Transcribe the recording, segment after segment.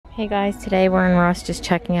Hey guys, today we're in Ross just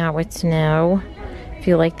checking out what's new. If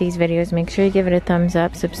you like these videos, make sure you give it a thumbs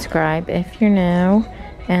up, subscribe if you're new,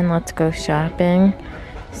 and let's go shopping.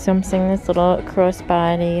 So I'm seeing this little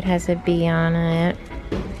crossbody. It has a B on it.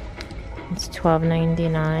 It's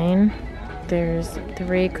 $12.99. There's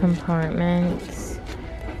 3 compartments,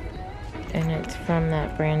 and it's from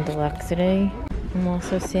that brand Deluxity. I'm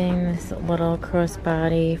also seeing this little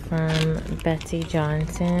crossbody from Betsy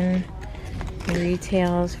Johnson. It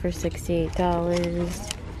retails for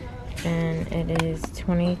 $68 and it is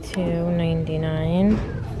 $22.99.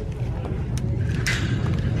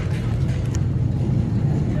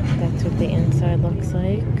 That's what the inside looks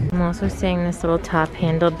like. I'm also seeing this little top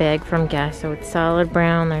handle bag from Guess. So it's solid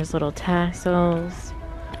brown, there's little tassels.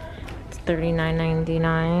 It's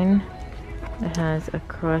 $39.99. It has a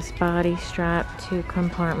crossbody strap, 2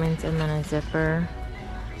 compartments, and then a zipper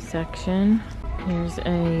section. Here's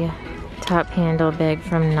a top handle bag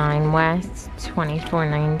from 9 West,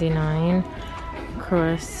 $24.99.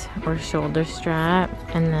 Cross or shoulder strap,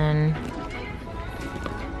 and then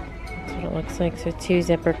that's what it looks like. So 2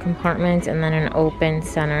 zipper compartments and then an open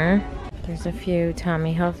center. There's a few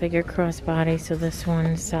Tommy Hilfiger crossbody. So this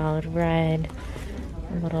one's solid red,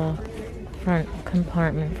 a little front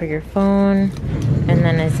compartment for your phone, and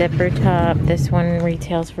then a zipper top. This one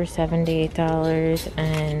retails for $78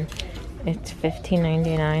 and it's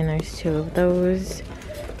 $15.99. There's 2 of those.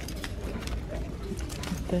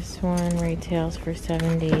 This one retails for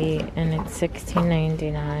 $70 and it's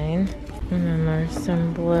 $16.99. And then there's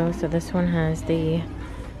some blue. So this one has the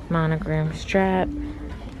monogram strap.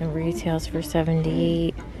 It retails for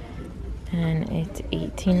 $78 and it's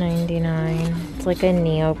 $18.99. It's like a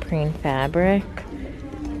neoprene fabric.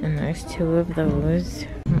 And there's 2 of those.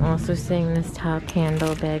 I'm also seeing this top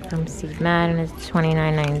handle bag from Steve Madden. It's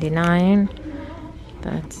 $29.99.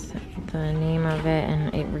 That's the name of it,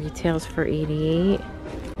 and it retails for $88.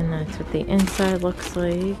 And that's what the inside looks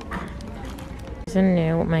like. There's a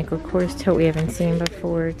new Michael Kors tote we haven't seen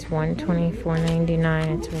before. It's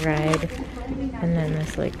 $124.99. It's red, and then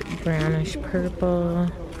this like brownish purple.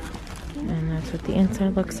 And that's what the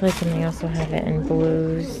inside looks like. And they also have it in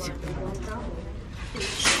blues.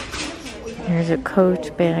 Here's a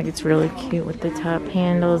Coach bag. It's really cute with the top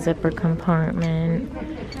handle, zipper compartment.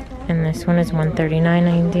 And this one is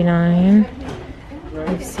 $139.99.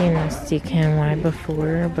 We've seen this DKNY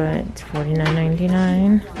before, but it's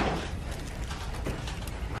 $49.99.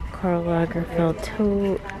 Karl Lagerfeld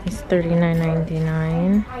tote is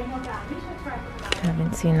 $39.99.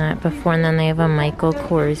 Haven't seen that before. And then they have a Michael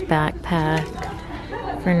Kors backpack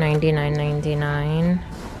for $99.99.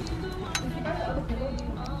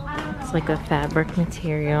 Like a fabric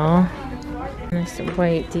material. And this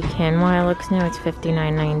white DKNY looks new. It's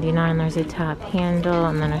 $59.99. There's a top handle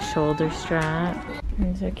and then a shoulder strap.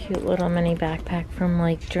 There's a cute little mini backpack from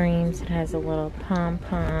Like Dreams. It has a little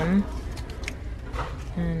pom-pom.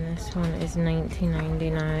 And this one is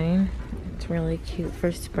 $19.99. It's really cute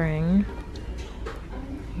for spring.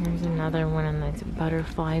 Here's another one, and that's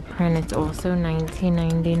butterfly print. It's also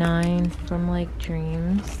 $19.99 from Like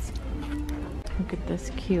Dreams. Look at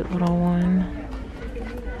this cute little one.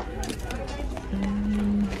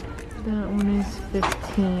 And that one is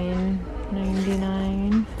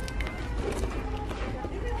 $15.99.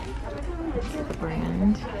 That's the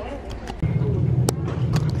brand.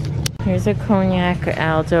 Here's a Cognac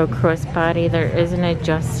Aldo crossbody. There is an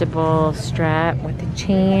adjustable strap with a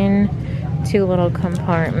chain, 2 little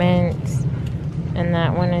compartments, and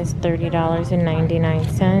that one is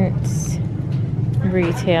 $30.99.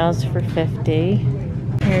 Retails for $50.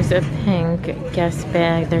 Here's a pink Guess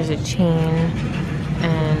bag. There's a chain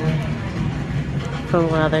and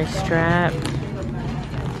faux leather strap.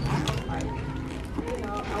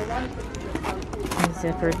 A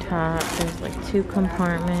zipper top. There's like 2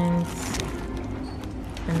 compartments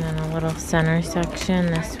and then a little center section.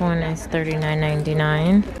 This one is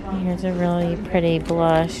 $39.99. Here's a really pretty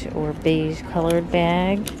blush or beige colored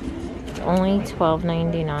bag. It's only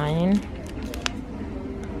 $12.99.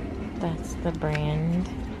 That's the brand.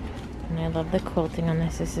 And I love the quilting on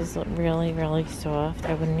this. This is really, really soft.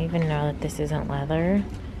 I wouldn't even know that this isn't leather.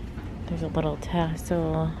 There's a little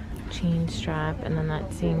tassel, chain strap, and then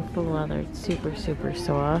that same faux leather. It's super, super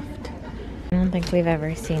soft. I don't think we've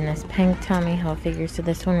ever seen this pink Tommy Hilfiger. So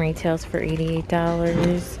this one retails for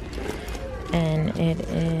 $88. And it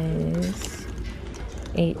is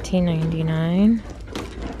 $18.99.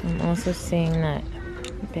 I'm also seeing that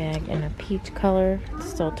bag in a peach color. It's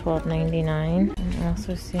still $12.99. I'm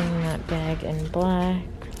also seeing that bag in black,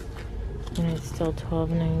 and it's still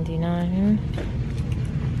 $12.99.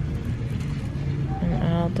 An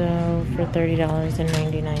Aldo Aldo for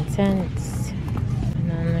 $30.99. And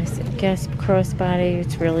then this Guess crossbody,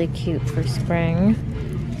 it's really cute for spring.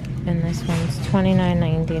 And this one's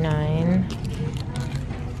 $29.99.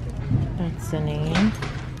 That's the name.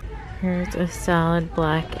 Here's a solid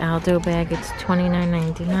black Aldo bag. It's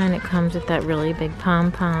 $29.99. It comes with that really big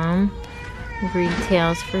pom-pom.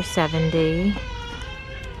 Retails for $70.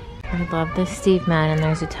 I love this Steve Madden.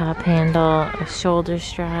 There's a top handle, a shoulder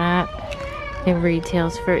strap. It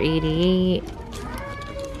retails for $88.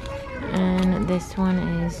 And this one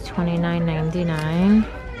is $29.99.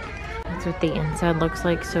 That's what the inside looks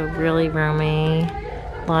like. So really roomy.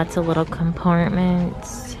 Lots of little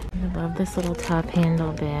compartments. I love this little top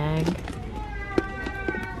handle bag.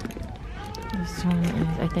 This one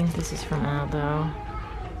is, I think this is from Aldo.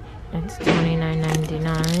 It's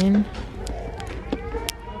 $29.99.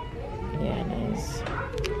 Yeah, it is.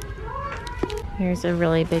 Here's a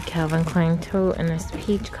really big Calvin Klein tote in this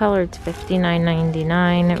peach color. It's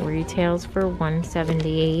 $59.99. It retails for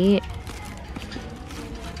 $178.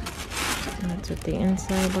 That's what the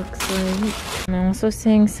inside looks like. I'm also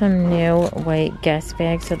seeing some new white Guess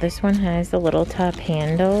bags. So this one has the little top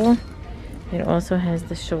handle. It also has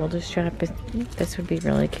the shoulder strap. This would be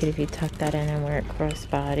really cute if you tuck that in and wear it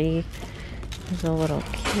crossbody. There's a little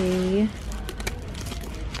key.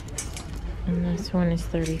 And this one is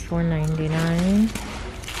 $34.99.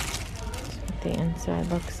 That's what the inside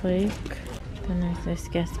looks like. Then there's this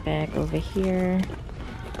Guess bag over here.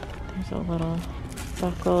 There's a little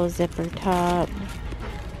buckle, zipper top.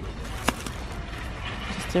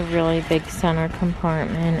 Just a really big center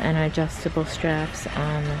compartment and adjustable straps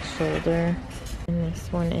on the shoulder. And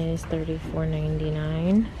this one is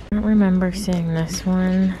 $34.99. I don't remember seeing this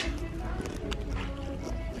one.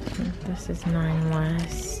 This is 9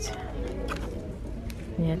 West.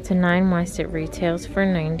 Yeah, it's a 9 West. It retails for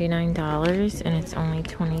 $99 and it's only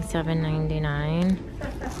 $27.99.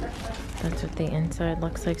 That's what the inside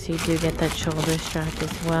looks like. So you do get that shoulder strap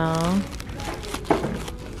as well.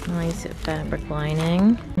 Nice fabric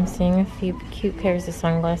lining. I'm seeing a few cute pairs of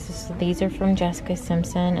sunglasses. So these are from Jessica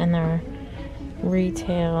Simpson and they're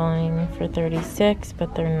retailing for $36,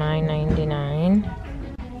 but they're $9.99.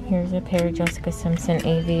 Here's a pair of Jessica Simpson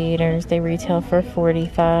aviators. They retail for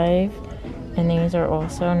 $45, and these are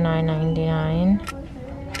also $9.99.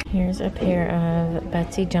 Here's a pair of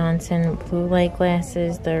Betsy Johnson blue light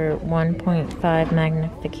glasses. They're 1.5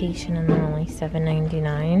 magnification and they're only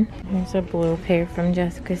 $7.99. Here's a blue pair from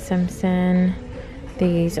Jessica Simpson.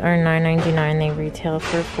 These are $9.99. They retail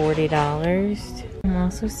for $40. I'm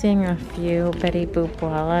also seeing a few Betty Boop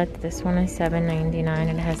wallets. This one is $7.99.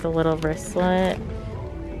 It has a little wristlet.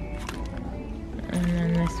 And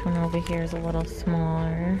then this one over here is a little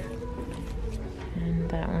smaller. And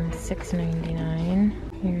that one's $6.99.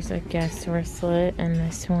 Here's a Guess wristlet, and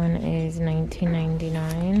this one is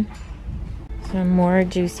 $19.99. Some more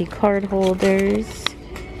juicy card holders.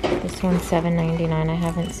 This one's $7.99. I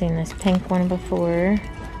haven't seen this pink one before.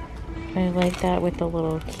 I like that with the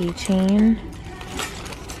little keychain.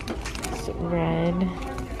 It's red. I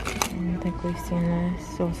don't think we've seen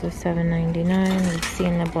this. Also $7.99. We've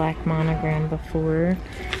seen the black monogram before.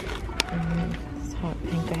 This hot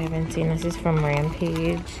pink I haven't seen. This is from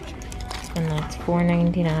Rampage. And that's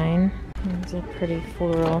 $4.99. There's a pretty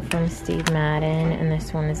floral from Steve Madden, and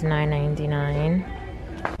this one is $9.99.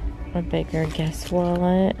 A bigger Guess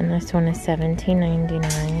wallet, and this one is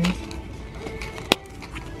 $17.99.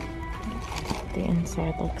 The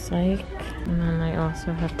inside looks like. And then I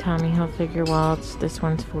also have Tommy Hilfiger wallets. This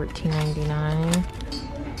one's $14.99.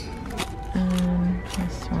 And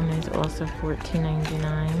this one is also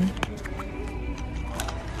 $14.99.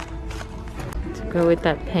 Go with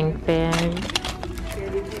that pink bag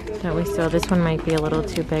that we saw. This one might be a little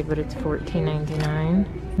too big, but it's $14.99.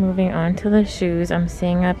 Moving on to the shoes, I'm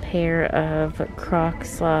seeing a pair of Croc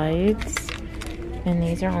slides, and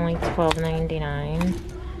these are only $12.99.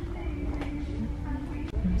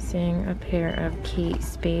 I'm seeing a pair of Kate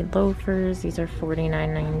Spade loafers. These are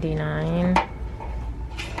 $49.99.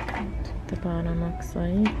 That's what the bottom looks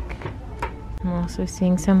like. I'm also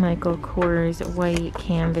seeing some Michael Kors white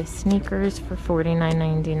canvas sneakers for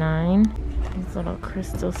 $49.99. These little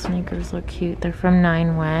crystal sneakers look cute. They're from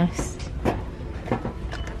 9 West. And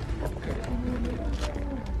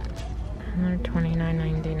they're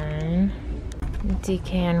 $29.99.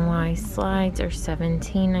 DKNY slides are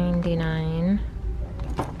 $17.99.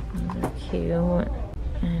 These are cute.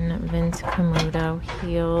 And Vince Camuto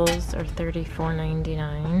heels are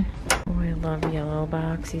 $34.99. Oh, I love Yellow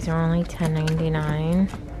Box. These are only $10.99.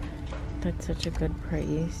 That's such a good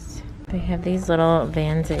price. They have these little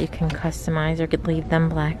Vans that you can customize or could leave them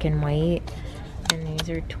black and white. And these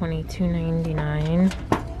are $22.99.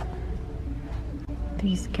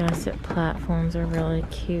 These gusset platforms are really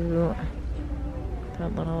cute.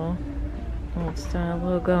 That little old style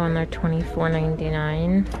logo, and they're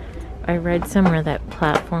 $24.99. I read somewhere that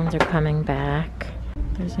platforms are coming back.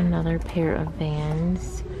 There's another pair of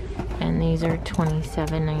Vans, and these are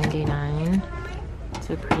 $27.99. It's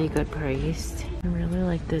a pretty good price. I really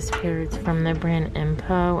like this pair. It's from the brand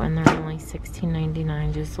Impo, and they're only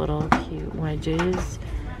 $16.99. Just little cute wedges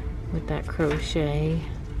with that crochet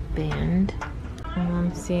band.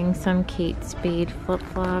 I'm seeing some Kate Spade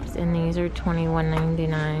flip-flops, and these are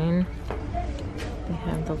 $21.99. They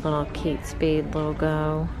have the little Kate Spade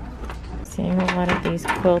logo. Seeing a lot of these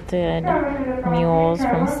quilted mules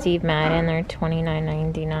from Steve Madden. They're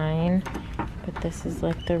 $29.99. But this is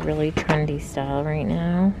like the really trendy style right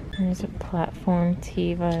now. There's a platform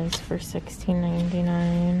Tevas for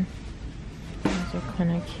 $16.99. Those are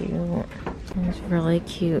kind of cute. There's really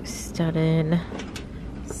cute studded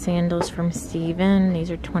sandals from Steven. These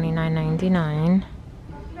are $29.99.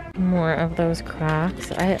 More of those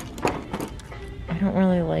Crocs. I don't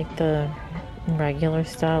really like the regular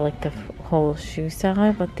style, like the whole shoe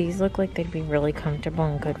style, but these look like they'd be really comfortable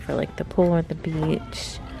and good for like the pool or the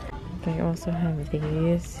beach. They also have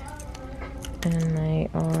these, and they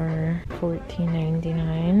are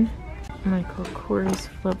 $14.99. Michael Kors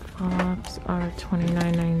flip-flops are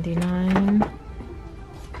 $29.99.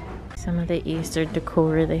 Some of the Easter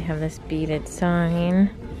decor, they have this beaded sign,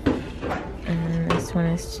 and this one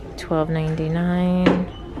is $12.99.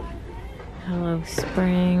 Hello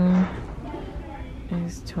Spring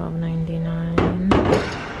is $12.99.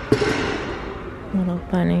 Little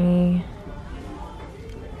bunny,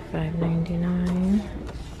 $5.99.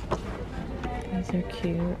 These are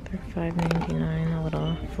cute. They're $5.99. The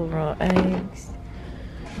little floral eggs.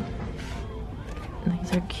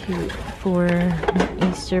 These are cute for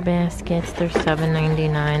Easter baskets. They're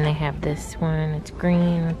 $7.99. They have this one. It's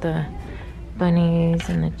green with the bunnies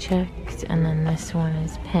and the chicks, and then this one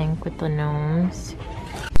is pink with the gnomes.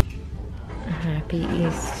 Happy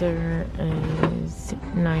Easter is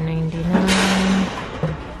 $9.99.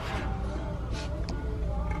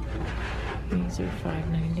 These are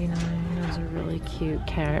 $5.99. Those are really cute.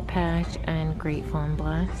 Carrot Patch and Grateful and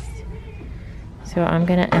Blessed. So I'm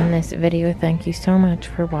gonna end this video. Thank you so much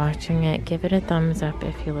for watching it. Give it a thumbs up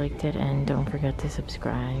if you liked it, and don't forget to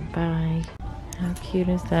subscribe. Bye. How cute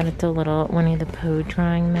is that? It's a little Winnie the Pooh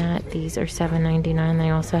drawing mat. These are $7.99. They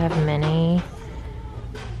also have mini